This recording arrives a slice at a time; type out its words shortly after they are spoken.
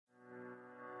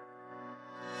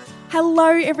Hello,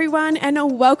 everyone,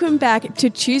 and welcome back to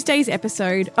Tuesday's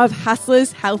episode of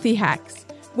Hustlers Healthy Hacks,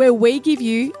 where we give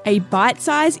you a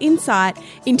bite-sized insight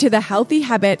into the healthy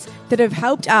habits that have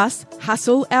helped us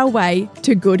hustle our way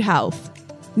to good health.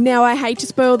 Now, I hate to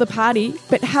spoil the party,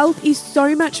 but health is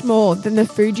so much more than the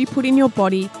food you put in your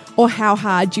body or how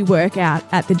hard you work out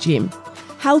at the gym.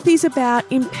 Health is about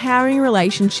empowering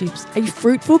relationships, a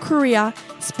fruitful career,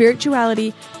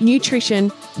 spirituality, nutrition,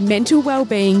 mental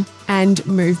well-being, and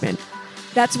movement.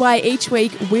 That's why each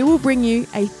week we will bring you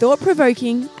a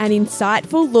thought-provoking and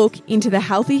insightful look into the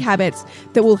healthy habits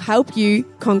that will help you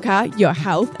conquer your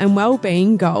health and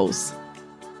well-being goals.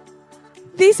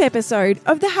 This episode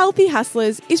of The Healthy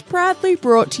Hustlers is proudly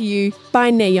brought to you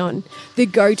by Neon, the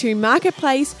go-to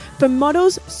marketplace for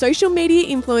models, social media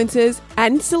influencers,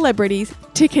 and celebrities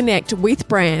to connect with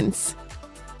brands.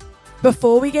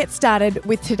 Before we get started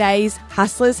with today's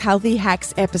Hustlers Healthy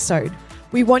Hacks episode,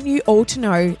 we want you all to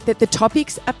know that the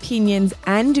topics, opinions,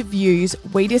 and views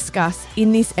we discuss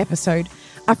in this episode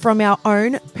are from our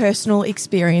own personal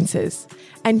experiences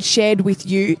and shared with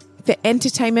you for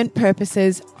entertainment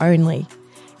purposes only.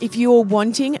 If you are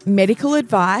wanting medical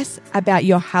advice about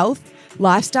your health,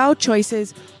 lifestyle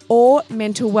choices, or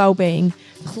mental well-being,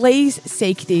 please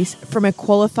seek this from a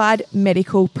qualified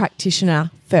medical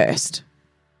practitioner first.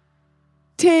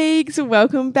 Teagues,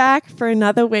 welcome back for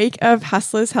another week of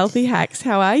Hustlers Healthy Hacks.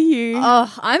 How are you?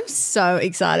 Oh, I'm so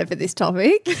excited for this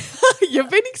topic.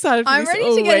 You've been excited for I'm this ready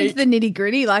all to get week. into the nitty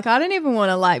gritty. Like, I don't even want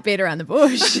to beat around the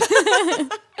bush.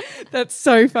 That's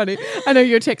so funny. I know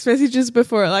your text messages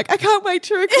before are like, I can't wait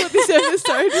to record this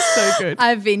episode. It's so good.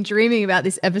 I've been dreaming about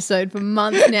this episode for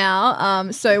months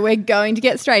now. So we're going to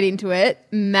get straight into it.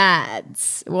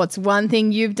 Mads, what's one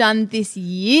thing you've done this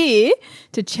year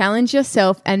to challenge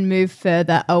yourself and move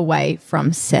further away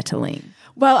from settling?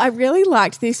 Well, I really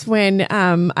liked this when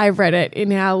I read it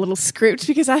in our little script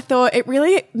because I thought it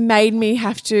really made me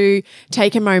have to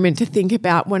take a moment to think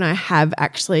about when I have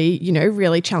actually,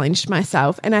 really challenged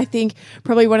myself. And I think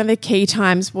probably one of the key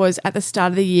times was at the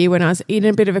start of the year when I was in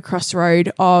a bit of a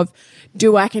crossroad of,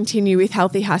 do I continue with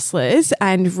Healthy Hustlers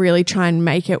and really try and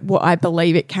make it what I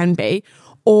believe it can be?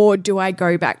 Or do I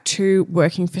go back to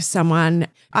working for someone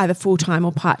either full-time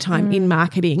or part-time in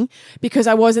marketing? Because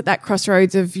I was at that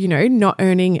crossroads of, not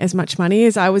earning as much money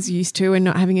as I was used to and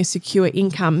not having a secure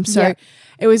income. So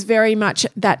it was very much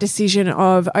that decision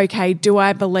of, okay, do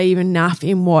I believe enough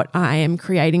in what I am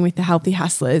creating with the Healthy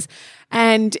Hustlers?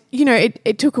 And,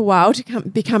 it took a while to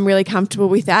become really comfortable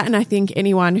with that. And I think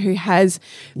anyone who has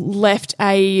left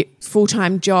a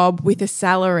full-time job with a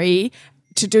salary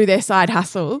to do their side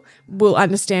hustle will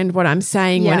understand what I'm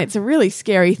saying when it's a really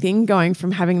scary thing going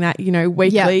from having that,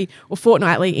 weekly or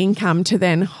fortnightly income to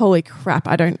then, holy crap,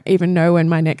 I don't even know when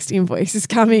my next invoice is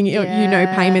coming,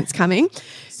 payment's coming.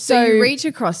 So you reach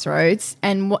a crossroads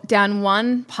and down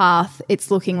one path, it's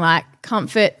looking like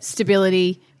comfort,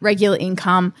 stability, regular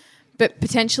income, but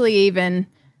potentially even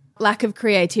lack of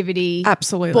creativity,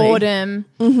 absolutely, boredom,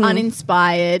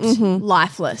 uninspired,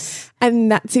 lifeless.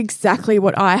 And that's exactly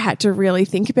what I had to really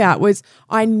think about was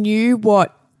I knew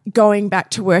what going back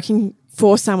to working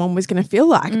for someone was going to feel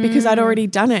like because I'd already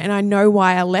done it and I know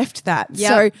why I left that. Yep.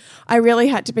 So I really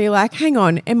had to be like, hang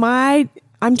on,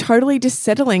 I'm totally just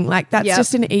settling. Like that's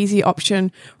just an easy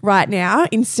option right now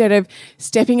instead of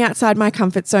stepping outside my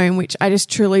comfort zone, which I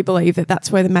just truly believe that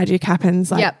that's where the magic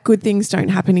happens. Like good things don't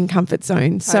happen in comfort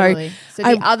zones. Totally. So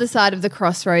the other side of the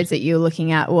crossroads that you were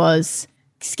looking at was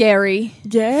scary.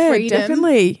 Yeah, freedom,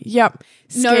 definitely. Yep.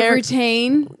 No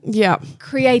routine. Yep.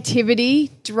 Creativity,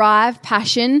 drive,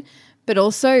 passion, but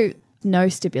also no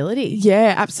stability.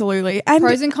 Yeah, absolutely. And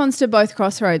pros and cons to both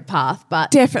crossroad path,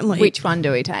 but definitely, which one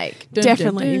do we take?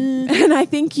 Definitely. And I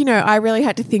think, I really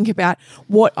had to think about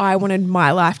what I wanted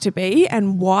my life to be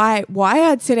and why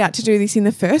I'd set out to do this in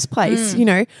the first place.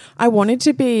 I wanted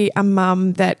to be a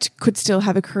mum that could still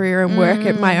have a career and work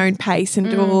at my own pace and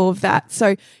do all of that.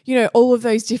 So, all of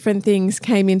those different things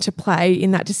came into play in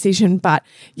that decision. But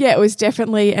yeah, it was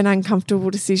definitely an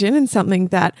uncomfortable decision and something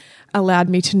that allowed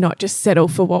me to not just settle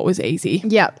for what was easy.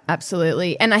 Yep,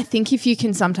 absolutely. And I think if you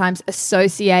can sometimes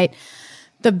associate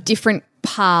the different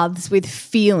paths with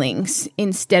feelings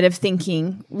instead of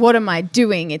thinking, what am I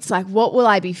doing? It's like, what will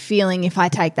I be feeling if I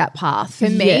take that path? For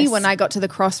me, when I got to the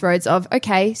crossroads of,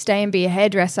 okay, stay and be a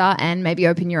hairdresser and maybe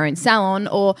open your own salon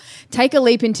or take a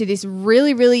leap into this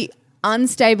really, really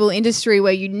unstable industry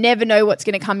where you never know what's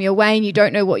going to come your way and you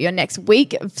don't know what your next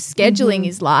week of scheduling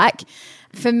is like.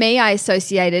 For me, I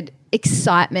associated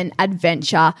excitement,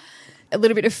 adventure, a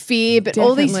little bit of fear, but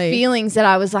all these feelings that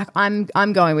I was like,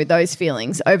 I'm going with those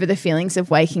feelings over the feelings of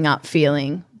waking up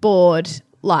feeling bored,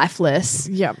 lifeless,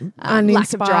 lack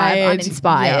of drive,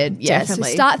 uninspired. Yeah, So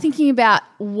definitely. start thinking about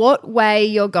what way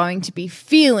you're going to be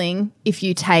feeling if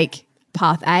you take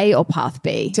path A or path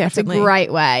B. Definitely. It's a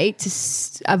great way to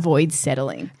avoid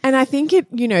settling. And I think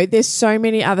there's so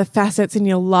many other facets in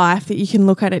your life that you can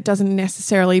look at. It doesn't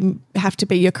necessarily have to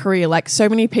be your career. Like, so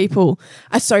many people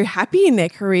are so happy in their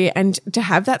career, and to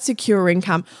have that secure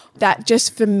income, that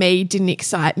just for me didn't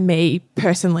excite me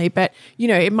personally. But,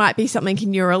 it might be something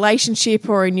in your relationship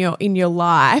or in your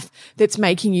life that's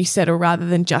making you settle rather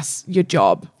than just your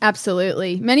job.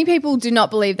 Absolutely. Many people do not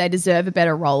believe they deserve a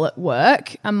better role at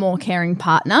work, a more caring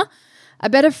partner, a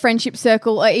better friendship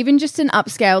circle, or even just an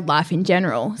upscaled life in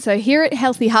general. So here at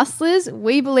Healthy Hustlers,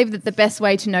 we believe that the best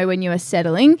way to know when you are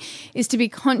settling is to be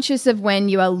conscious of when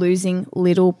you are losing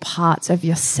little parts of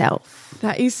yourself.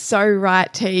 That is so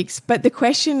right, Teeks. But the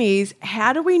question is,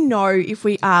 how do we know if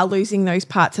we are losing those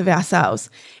parts of ourselves?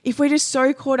 If we're just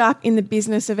so caught up in the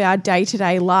business of our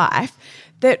day-to-day life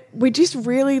that we just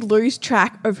really lose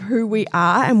track of who we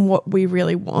are and what we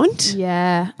really want.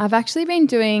 Yeah, I've actually been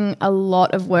doing a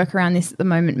lot of work around this at the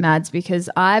moment, Mads, because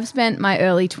I've spent my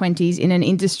early 20s in an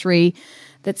industry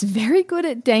that's very good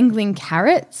at dangling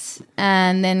carrots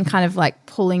and then kind of like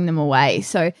pulling them away.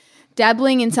 So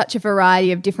dabbling in such a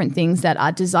variety of different things that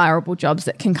are desirable jobs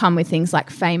that can come with things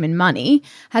like fame and money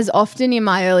has often in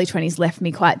my early 20s left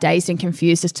me quite dazed and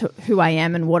confused as to who I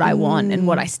am and what I want and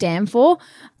what I stand for.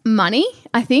 Money,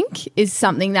 I think, is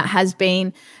something that has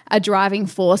been a driving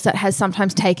force that has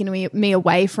sometimes taken me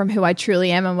away from who I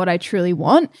truly am and what I truly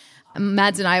want.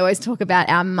 Mads and I always talk about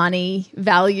our money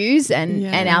values and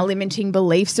our limiting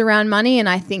beliefs around money. And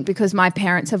I think because my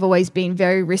parents have always been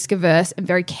very risk averse and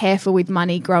very careful with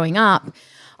money growing up,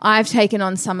 I've taken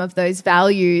on some of those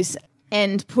values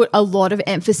and put a lot of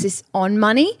emphasis on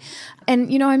money.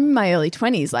 And, I'm in my early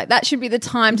 20s. Like, that should be the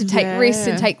time to take risks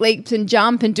and take leaps and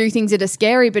jump and do things that are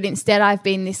scary. But instead I've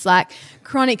been this like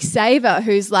chronic saver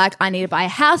who's like, I need to buy a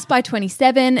house by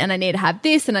 27 and I need to have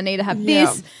this and I need to have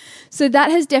this. So that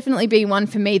has definitely been one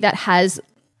for me that has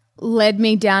led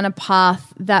me down a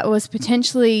path that was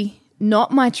potentially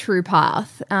not my true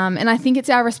path. And I think it's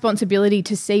our responsibility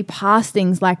to see past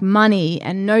things like money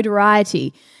and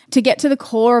notoriety to get to the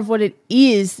core of what it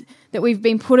is that we've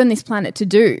been put on this planet to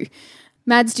do.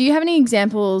 Mads, do you have any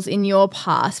examples in your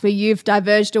past where you've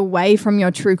diverged away from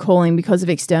your true calling because of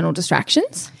external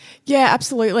distractions? Yeah,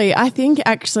 absolutely. I think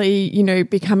actually,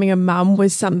 becoming a mum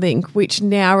was something which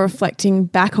now reflecting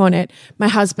back on it, my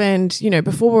husband,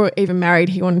 before we were even married,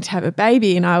 he wanted to have a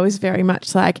baby. And I was very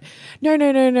much like,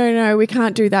 no, we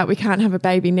can't do that. We can't have a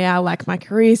baby now. Like, my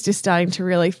career is just starting to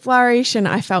really flourish. And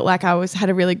I felt like I had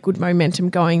a really good momentum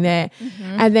going there.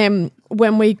 Mm-hmm. And then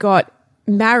when we got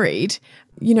married,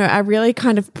 I really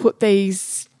kind of put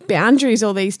these boundaries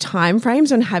or these time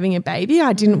frames on having a baby.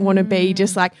 I didn't want to be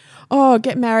just like, oh,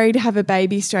 get married, have a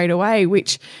baby straight away,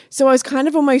 so I was kind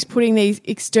of almost putting these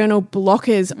external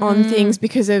blockers on things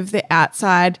because of the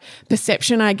outside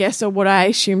perception, I guess, or what I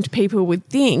assumed people would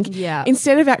think,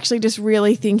 instead of actually just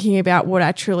really thinking about what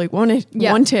I truly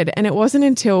wanted. And it wasn't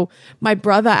until my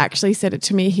brother actually said it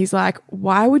to me, he's like,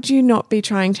 why would you not be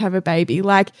trying to have a baby?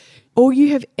 Like, all you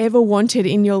have ever wanted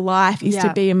in your life is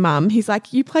to be a mum. He's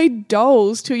like, you played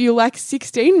dolls till you're like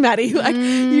 16, Maddie. Like,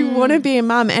 you want to be a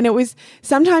mum. And it was,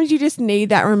 sometimes you just need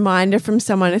that reminder from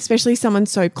someone, especially someone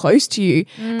so close to you.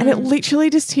 And it literally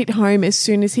just hit home as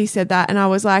soon as he said that. And I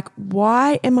was like,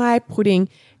 why am I putting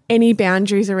any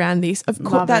boundaries around this? Of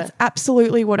course, that's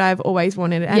absolutely what I've always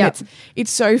wanted. And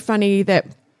it's so funny that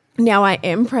now I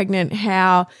am pregnant,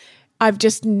 how I've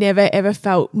just never, ever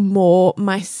felt more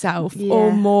myself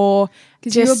or more.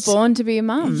 Because you were born to be a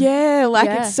mum. Yeah,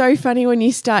 it's so funny when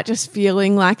you start just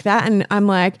feeling like that. And I'm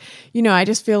like, I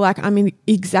just feel like I'm in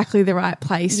exactly the right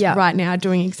place right now,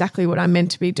 doing exactly what I'm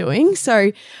meant to be doing.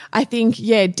 So I think,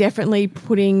 definitely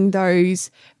putting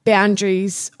those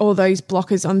boundaries or those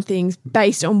blockers on things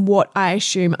based on what I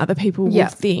assume other people will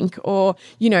think. Or,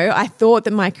 I thought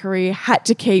that my career had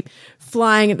to keep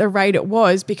flying at the rate it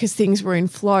was because things were in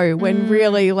flow, when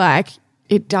really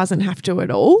it doesn't have to at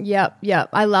all. Yep.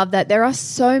 I love that. There are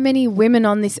so many women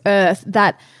on this earth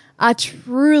that are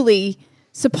truly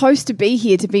supposed to be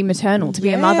here to be maternal, to be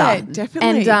a mother.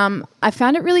 Definitely. And I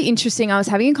found it really interesting. I was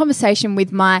having a conversation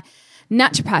with my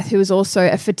naturopath, who was also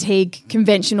a fatigue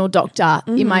conventional doctor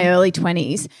in my early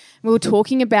 20s. We were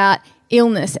talking about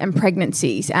illness and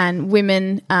pregnancies and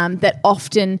women that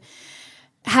often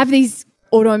have these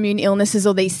autoimmune illnesses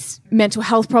or these mental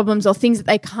health problems or things that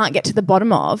they can't get to the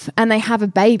bottom of, and they have a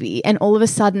baby and all of a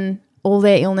sudden all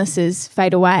their illnesses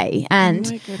fade away. And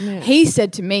my goodness. he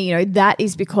said to me, that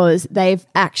is because they've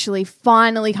actually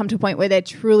finally come to a point where they're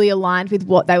truly aligned with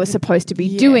what they were supposed to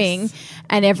be doing,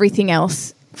 and everything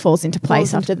else falls into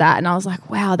place after that. And I was like,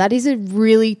 wow, that is a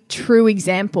really true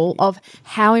example of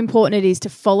how important it is to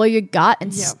follow your gut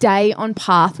and stay on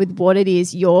path with what it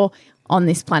is you're on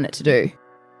this planet to do.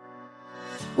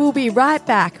 We'll be right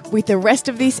back with the rest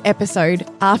of this episode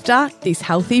after this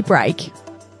healthy break.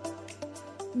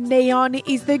 Neon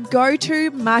is the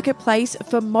go-to marketplace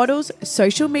for models,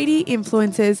 social media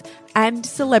influencers, and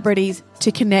celebrities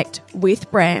to connect with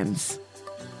brands.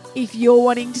 If you're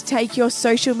wanting to take your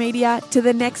social media to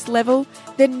the next level,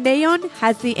 then Neon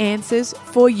has the answers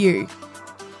for you.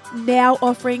 Now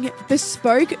offering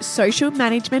bespoke social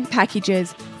management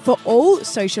packages for all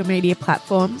social media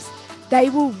platforms, they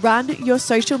will run your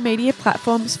social media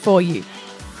platforms for you,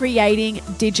 creating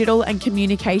digital and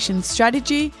communication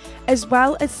strategy, as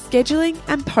well as scheduling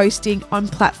and posting on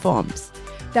platforms.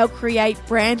 They'll create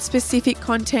brand-specific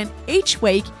content each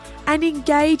week and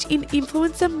engage in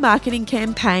influencer marketing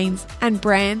campaigns and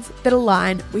brands that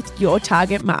align with your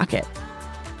target market.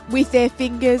 With their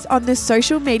fingers on the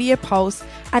social media pulse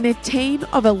and a team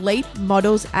of elite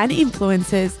models and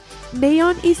influencers,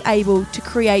 Neon is able to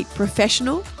create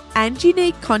professional and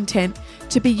unique content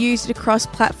to be used across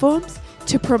platforms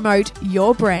to promote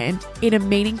your brand in a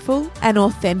meaningful and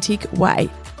authentic way.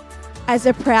 As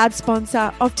a proud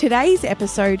sponsor of today's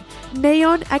episode,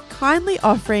 Neon are kindly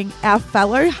offering our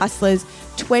fellow hustlers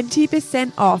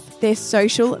 20% off their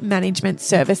social management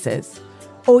services.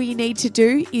 All you need to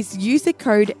do is use the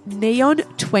code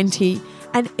NEON20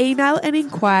 and email an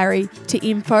inquiry to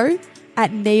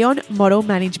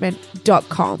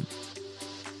info@neonmodelmanagement.com.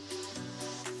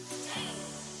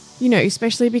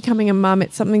 Especially becoming a mum,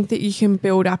 it's something that you can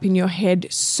build up in your head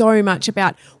so much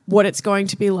about what it's going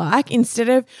to be like, instead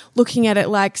of looking at it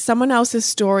like someone else's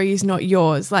story is not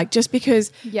yours. Like, just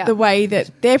because the way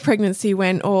that their pregnancy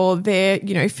went or their,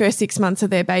 first 6 months of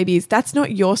their babies, that's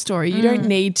not your story. You don't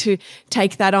need to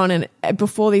take that on. And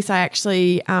before this, I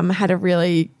actually had a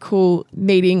really cool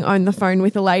meeting on the phone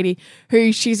with a lady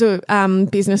who she's a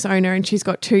business owner and she's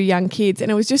got 2 young kids.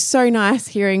 And it was just so nice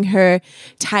hearing her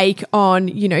take on,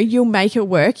 you'll make it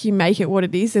work. You make it what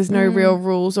it is. There's no real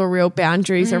rules or real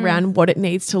boundaries around what it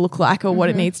needs to look like or what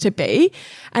it needs to be.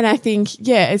 And I think,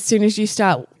 as soon as you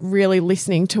start really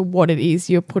listening to what it is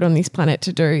you're put on this planet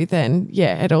to do, then,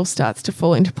 it all starts to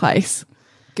fall into place.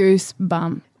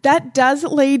 Goosebump. That does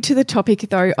lead to the topic,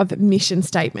 though, of mission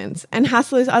statements. And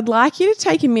hustlers, I'd like you to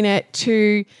take a minute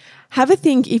to have a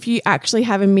think if you actually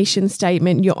have a mission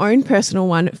statement, your own personal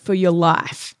one for your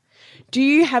life. Do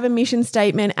you have a mission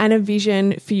statement and a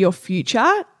vision for your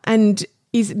future? And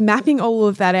is mapping all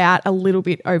of that out a little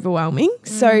bit overwhelming?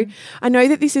 So I know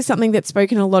that this is something that's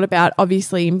spoken a lot about,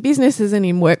 obviously, in businesses and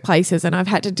in workplaces, and I've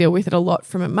had to deal with it a lot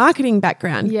from a marketing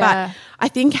background. But I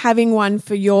think having one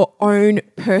for your own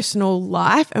personal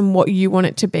life and what you want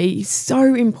it to be is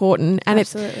so important. And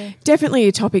it's definitely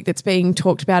a topic that's being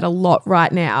talked about a lot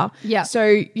right now. Yeah.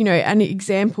 So, an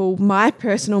example, my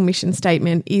personal mission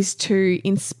statement is to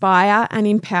inspire and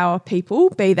empower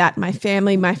people, be that my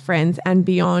family, my friends, and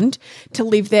beyond, to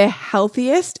live their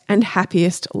healthiest and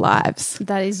happiest lives.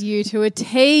 That is you to a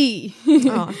T.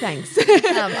 Oh, thanks.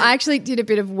 I actually did a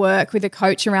bit of work with a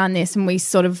coach around this, and we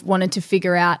sort of wanted to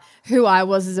figure out who I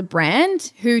was as a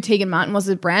brand, who Tegan Martin was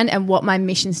as a brand, and what my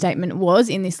mission statement was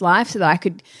in this life, so that I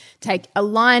could take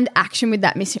aligned action with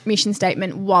that mission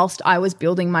statement whilst I was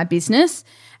building my business.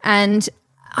 And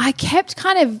I kept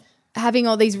kind of having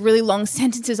all these really long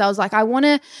sentences. I was like, I want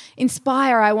to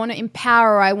inspire, I want to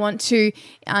empower, I want to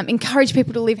encourage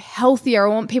people to live healthier, I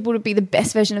want people to be the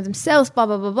best version of themselves, blah,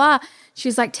 blah, blah, blah. She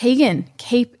was like, Tegan,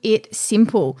 keep it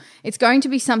simple. It's going to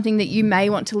be something that you may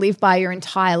want to live by your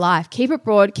entire life. Keep it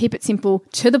broad, keep it simple,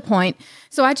 to the point.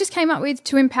 So I just came up with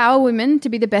to empower women to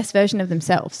be the best version of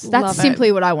themselves. That's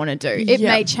simply what I want to do. It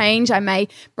may change. I may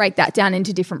break that down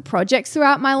into different projects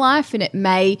throughout my life, and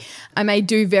I may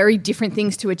do very different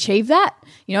things to achieve that.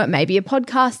 It may be a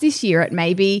podcast this year. It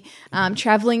may be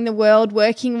traveling the world,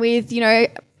 working with,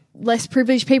 less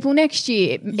privileged people next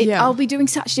year. I'll be doing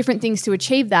such different things to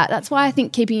achieve that. That's why I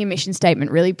think keeping your mission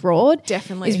statement really broad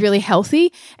is really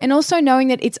healthy, and also knowing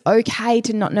that it's okay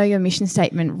to not know your mission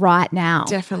statement right now.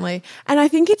 Definitely. And I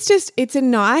think it's a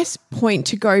nice point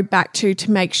to go back to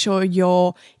make sure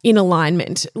you're in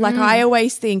alignment. Like I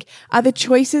always think, are the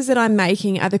choices that I'm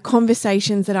making, are the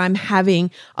conversations that I'm having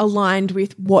aligned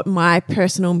with what my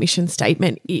personal mission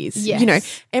statement is?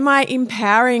 Yes. Am I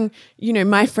empowering,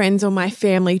 my friends or my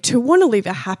family to want to live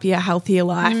a happier, healthier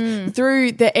life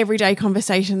through the everyday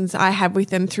conversations I have with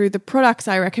them, through the products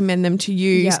I recommend them to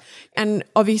use. Yep. And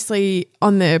obviously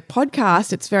on the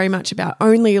podcast, it's very much about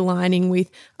only aligning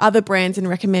with other brands and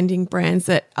recommending brands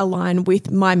that align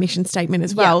with my mission statement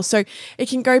as well. Yep. So it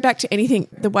can go back to anything,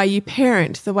 the way you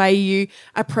parent, the way you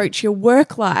approach your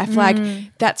work life. Like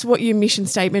that's what your mission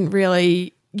statement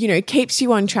really, you know, keeps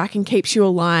you on track and keeps you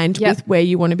aligned with where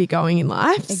you want to be going in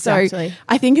life. Exactly. So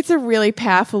I think it's a really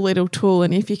powerful little tool.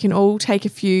 And if you can all take a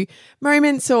few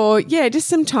moments or just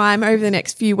some time over the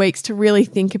next few weeks to really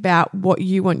think about what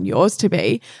you want yours to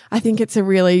be, I think it's a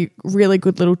really, really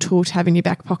good little tool to have in your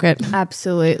back pocket.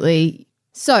 Absolutely.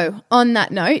 So, on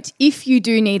that note, if you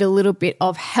do need a little bit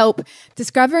of help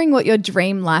discovering what your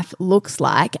dream life looks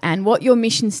like and what your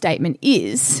mission statement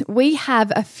is, we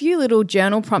have a few little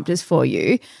journal prompters for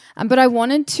you. But I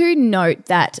wanted to note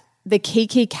that the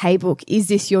Kiki K book, Is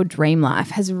This Your Dream Life,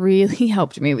 has really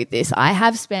helped me with this. I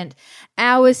have spent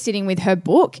hours sitting with her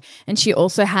book, and she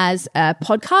also has a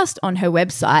podcast on her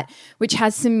website, which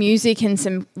has some music and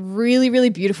some really, really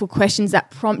beautiful questions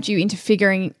that prompt you into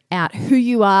figuring out who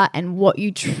you are and what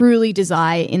you truly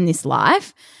desire in this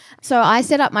life. So I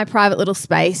set up my private little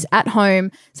space at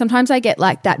home. Sometimes I get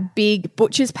like that big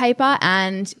butcher's paper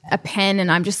and a pen,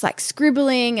 and I'm just like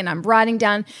scribbling and I'm writing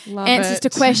down answers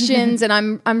to questions and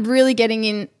I'm really getting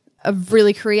in a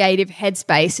really creative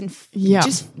headspace and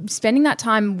just spending that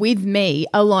time with me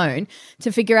alone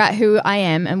to figure out who I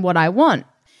am and what I want.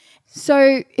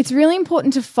 So it's really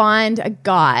important to find a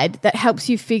guide that helps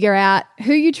you figure out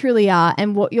who you truly are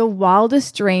and what your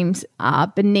wildest dreams are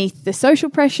beneath the social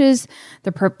pressures,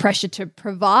 the pressure to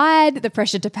provide, the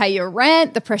pressure to pay your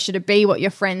rent, the pressure to be what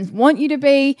your friends want you to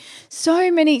be. So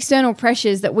many external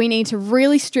pressures that we need to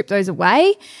really strip those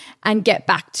away and get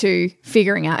back to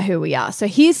figuring out who we are. So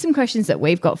here's some questions that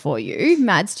we've got for you.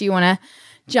 Mads, do you want to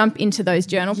jump into those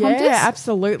journal prompters? Yeah,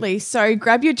 absolutely. So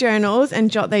grab your journals and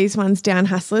jot these ones down,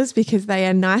 hustlers, because they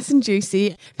are nice and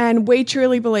juicy. And we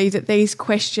truly believe that these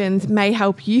questions may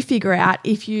help you figure out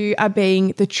if you are being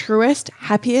the truest,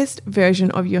 happiest version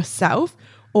of yourself,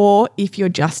 or if you're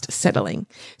just settling.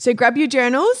 So grab your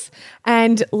journals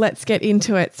and let's get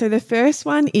into it. So the first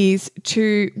one is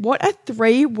what are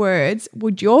 3 words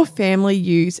would your family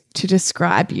use to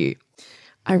describe you?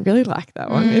 I really like that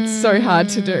one. It's so hard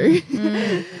to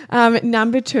do.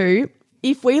 Number 2,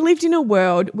 if we lived in a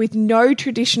world with no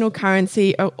traditional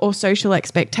currency or social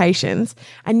expectations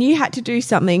and you had to do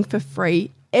something for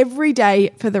free every day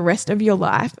for the rest of your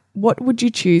life, what would you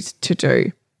choose to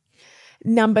do?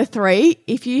 Number 3,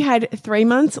 if you had 3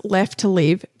 months left to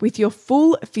live with your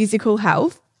full physical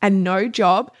health and no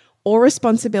job or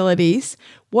responsibilities,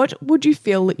 what would you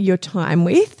fill your time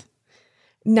with?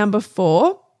 Number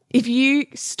 4, if you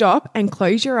stop and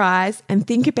close your eyes and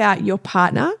think about your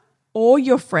partner or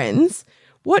your friends,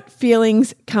 what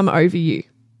feelings come over you?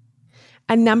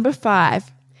 And number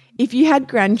 5, if you had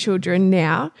grandchildren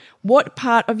now, what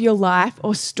part of your life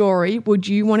or story would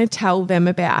you want to tell them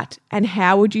about, and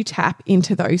how would you tap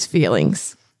into those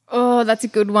feelings? Oh, that's a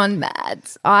good one,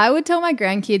 Mads. I would tell my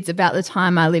grandkids about the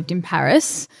time I lived in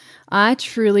Paris. I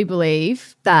truly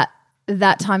believe that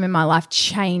time in my life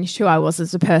changed who I was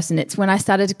as a person. It's when I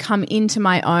started to come into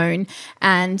my own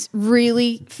and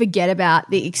really forget about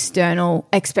the external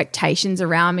expectations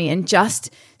around me and just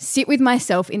sit with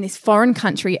myself in this foreign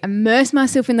country, immerse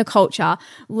myself in the culture,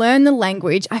 learn the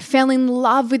language. I fell in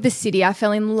love with the city. I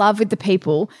fell in love with the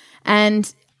people.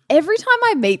 And every time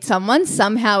I meet someone,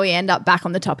 somehow we end up back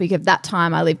on the topic of that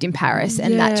time I lived in Paris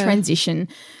and that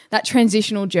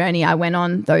transitional journey I went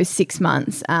on those 6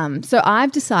 months. So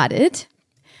I've decided,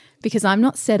 because I'm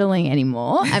not settling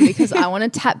anymore and because I want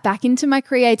to tap back into my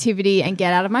creativity and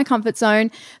get out of my comfort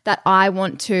zone, that I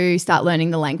want to start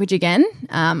learning the language again.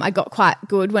 I got quite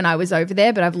good when I was over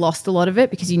there, but I've lost a lot of it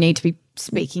because you need to be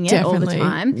speaking it all the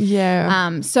time.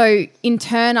 Yeah. So in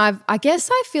turn, I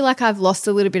feel like I've lost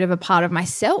a little bit of a part of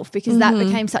myself because that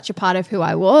became such a part of who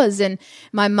I was. And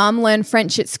my mum learned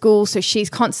French at school, so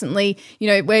she's constantly,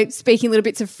 we're speaking little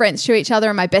bits of French to each other,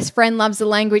 and my best friend loves the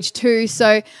language too.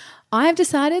 So I've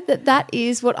decided that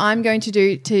is what I'm going to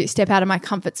do to step out of my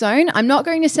comfort zone. I'm not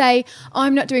going to say,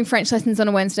 I'm not doing French lessons on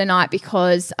a Wednesday night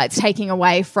because it's taking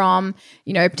away from,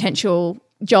 potential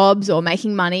jobs or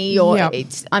making money, or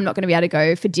I'm not going to be able to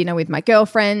go for dinner with my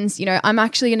girlfriends. I'm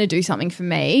actually going to do something for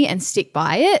me and stick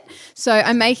by it. So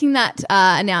I'm making that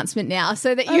announcement now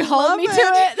so that you hold me to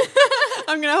it.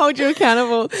 I'm going to hold you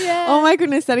accountable. Yeah. Oh my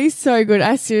goodness, that is so good.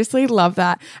 I seriously love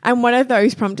that. And one of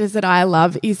those prompters that I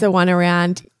love is the one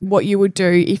around what you would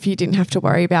do if you didn't have to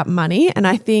worry about money. And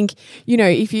I think, you know,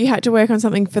 if you had to work on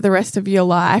something for the rest of your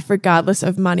life, regardless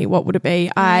of money, what would it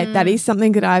be? That is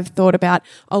something that I've thought about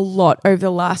a lot over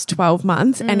the last 12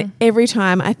 months. And every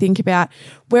time I think about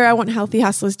where I want Healthy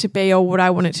Hustlers to be or what I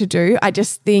want it to do, I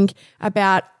just think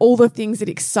about all the things that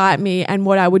excite me and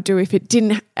what I would do if I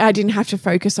didn't have to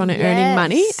focus on earning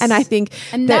money. And I think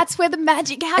that's where the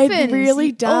magic happens. It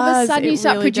really does. All of a sudden you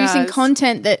start producing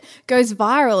content that goes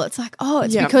viral. It's like, oh,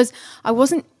 it's because I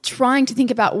wasn't trying to think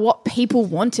about what people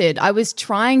wanted. I was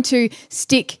trying to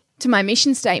stick to my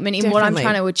mission statement in what I'm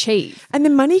trying to achieve. And the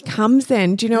money comes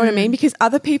then, do you know what I mean? Because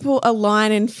other people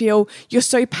align and feel you're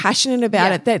so passionate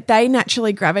about it that they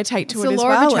naturally gravitate to it as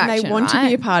well, and they want to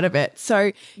be a part of it.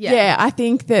 So I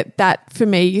think that for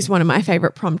me is one of my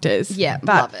favorite prompters. Yeah,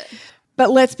 love it. But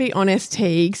let's be honest,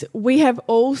 Teagues, we have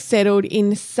all settled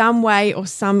in some way or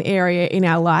some area in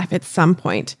our life at some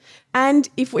point. And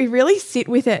if we really sit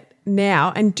with it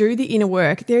now and do the inner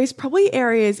work, there is probably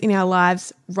areas in our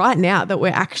lives right now that we're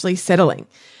actually settling.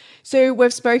 So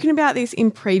we've spoken about this in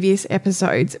previous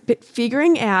episodes, but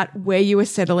figuring out where you are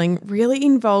settling really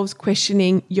involves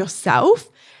questioning yourself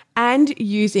and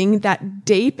using that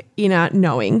deep inner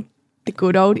knowing, the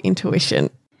good old intuition.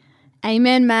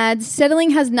 Amen, Mads. Settling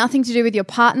has nothing to do with your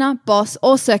partner, boss,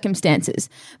 or circumstances,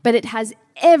 but it has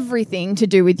everything to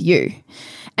do with you.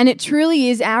 And it truly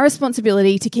is our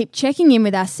responsibility to keep checking in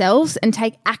with ourselves and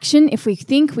take action if we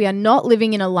think we are not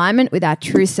living in alignment with our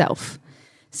true self.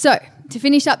 So, to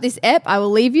finish up this ep, I will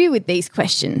leave you with these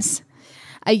questions.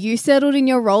 Are you settled in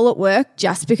your role at work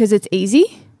just because it's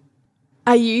easy?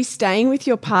 Are you staying with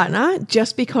your partner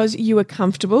just because you are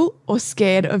comfortable or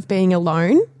scared of being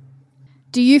alone?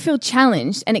 Do you feel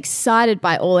challenged and excited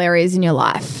by all areas in your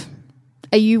life?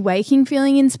 Are you waking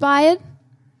feeling inspired?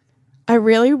 I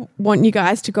really want you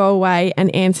guys to go away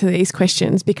and answer these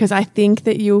questions, because I think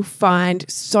that you'll find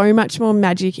so much more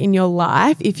magic in your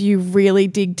life if you really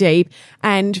dig deep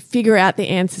and figure out the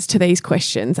answers to these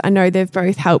questions. I know they've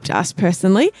both helped us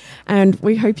personally, and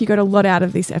we hope you got a lot out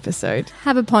of this episode.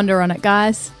 Have a ponder on it,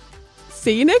 guys.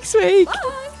 See you next week.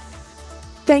 Bye.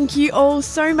 Thank you all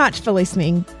so much for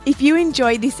listening. If you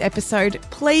enjoyed this episode,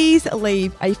 please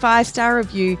leave a 5-star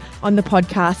review on the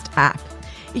podcast app.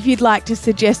 If you'd like to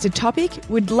suggest a topic,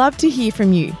 we'd love to hear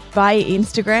from you via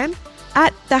Instagram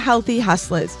 @The Healthy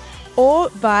Hustlers or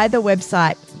via the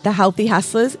website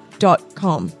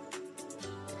thehealthyhustlers.com.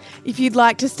 If you'd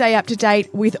like to stay up to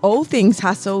date with all things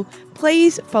hustle,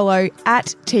 please follow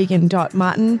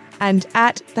 @Tegan.Martin and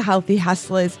 @The Healthy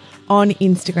Hustlers on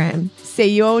Instagram. See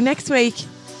you all next week.